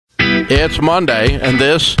It's Monday, and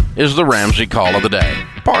this is the Ramsey Call of the Day,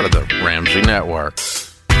 part of the Ramsey Network.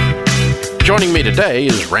 Joining me today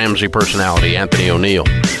is Ramsey personality Anthony O'Neill.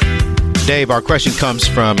 Dave, our question comes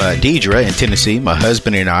from Deidre in Tennessee. My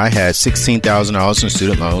husband and I had $16,000 in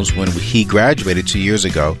student loans when he graduated 2 years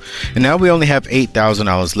ago, and now we only have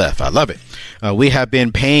 $8,000 left. I love it. We have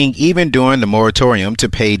been paying even during the moratorium to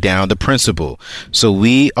pay down the principal. So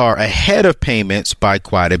we are ahead of payments by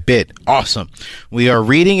quite a bit. Awesome. We are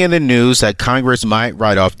reading in the news that Congress might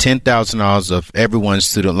write off $10,000 of everyone's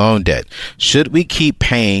student loan debt. Should we keep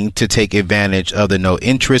paying to take advantage of the no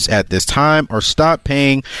interest at this time, or stop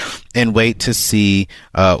paying and wait to see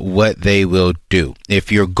what they will do?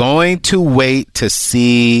 If you're going to wait to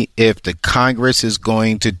see if the Congress is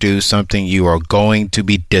going to do something, you are going to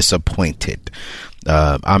be disappointed.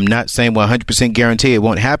 I'm not saying 100% guarantee it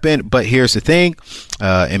won't happen, but here's the thing.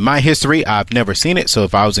 In my history, I've never seen it. So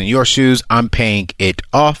if I was in your shoes, I'm paying it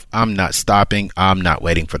off. I'm not stopping. I'm not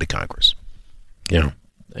waiting for the Congress. Yeah.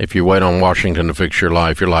 If you wait on Washington to fix your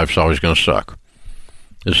life's always going to suck.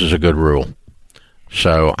 This is a good rule.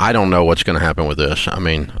 So I don't know what's going to happen with this. I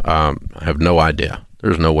mean, I have no idea.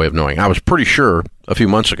 There's no way of knowing. I was pretty sure a few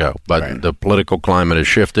months ago, but The political climate has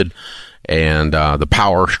shifted, and the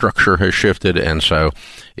power structure has shifted, and so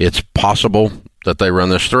it's possible that they run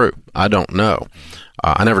this through. I don't know.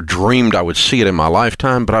 I never dreamed I would see it in my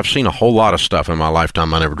lifetime, but I've seen a whole lot of stuff in my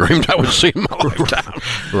lifetime I never dreamed I would see in my lifetime.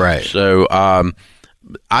 Right. So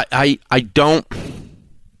I don't.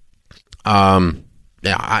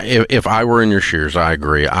 Yeah, if I were in your shoes, I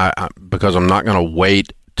agree. Because I'm not going to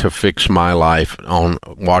wait to fix my life on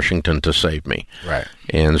Washington to save me. Right.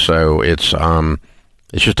 And so it's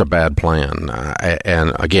just a bad plan.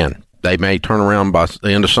 And again, they may turn around by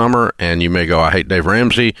the end of summer, and you may go, "I hate Dave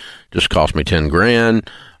Ramsey. Just cost me $10,000."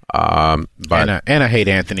 But and I hate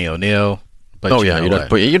Anthony O'Neill. But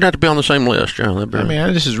you'd have to be on the same list, John. I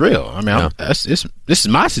mean, this is real. I mean, this is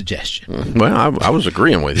my suggestion. Well, I was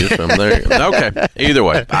agreeing with you. So there you go. Okay. Either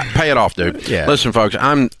way, pay it off, dude. Yeah. Listen, folks,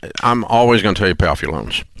 I'm always going to tell you pay off your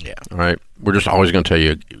loans. Yeah. All right. We're just always going to tell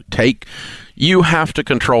you you have to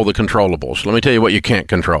control the controllables. Let me tell you what you can't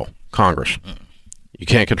control: Congress. You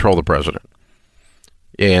can't control the president.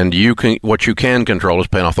 And what you can control is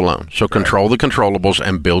paying off the loan. So control the controllables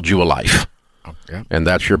and build you a life. Okay. And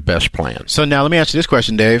that's your best plan. So now let me ask you this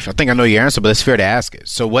question, Dave. I think I know your answer, but it's fair to ask it.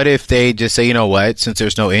 So what if they just say, you know what, since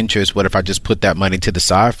there's no interest, what if I just put that money to the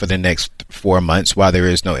side for the next 4 months while there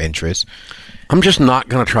is no interest? I'm just not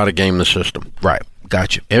going to try to game the system. Right.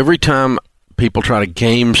 Gotcha. Every time people try to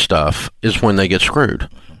game stuff is when they get screwed.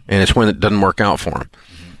 And it's when it doesn't work out for them.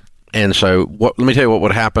 And so let me tell you what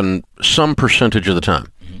would happen some percentage of the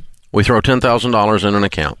time. We throw $10,000 in an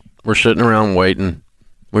account. We're sitting around waiting.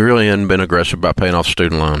 We really hadn't been aggressive about paying off the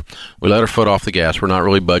student loan. We let our foot off the gas. We're not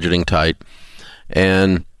really budgeting tight.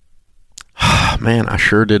 And, man, I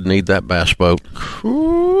sure did need that bass boat.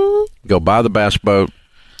 Go buy the bass boat.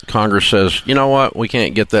 Congress says, you know what? We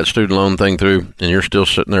can't get that student loan thing through. And you're still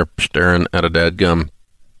sitting there staring at a dadgum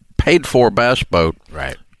paid-for bass boat.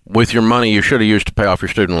 Right. With your money you should have used to pay off your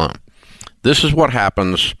student loan. This is what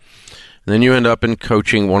happens. And then you end up in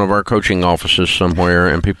one of our coaching offices somewhere,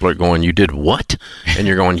 and people are going, "You did what?" And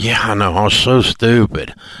you're going, "Yeah, I know. I was so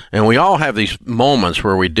stupid." And we all have these moments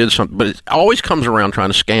where we did something, but it always comes around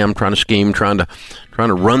trying to scam, trying to scheme, trying to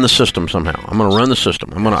run the system somehow. I'm going to run the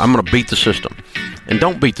system. I'm going to beat the system. And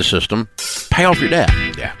don't beat the system. Pay off your debt.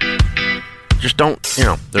 Yeah. Just don't.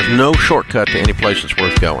 There's no shortcut to any place that's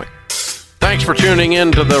worth going. Thanks for tuning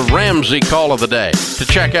in to the Ramsey Call of the Day. To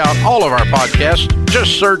check out all of our podcasts,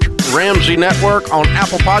 just search Ramsey Network on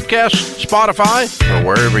Apple Podcasts, Spotify, or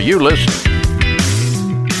wherever you listen.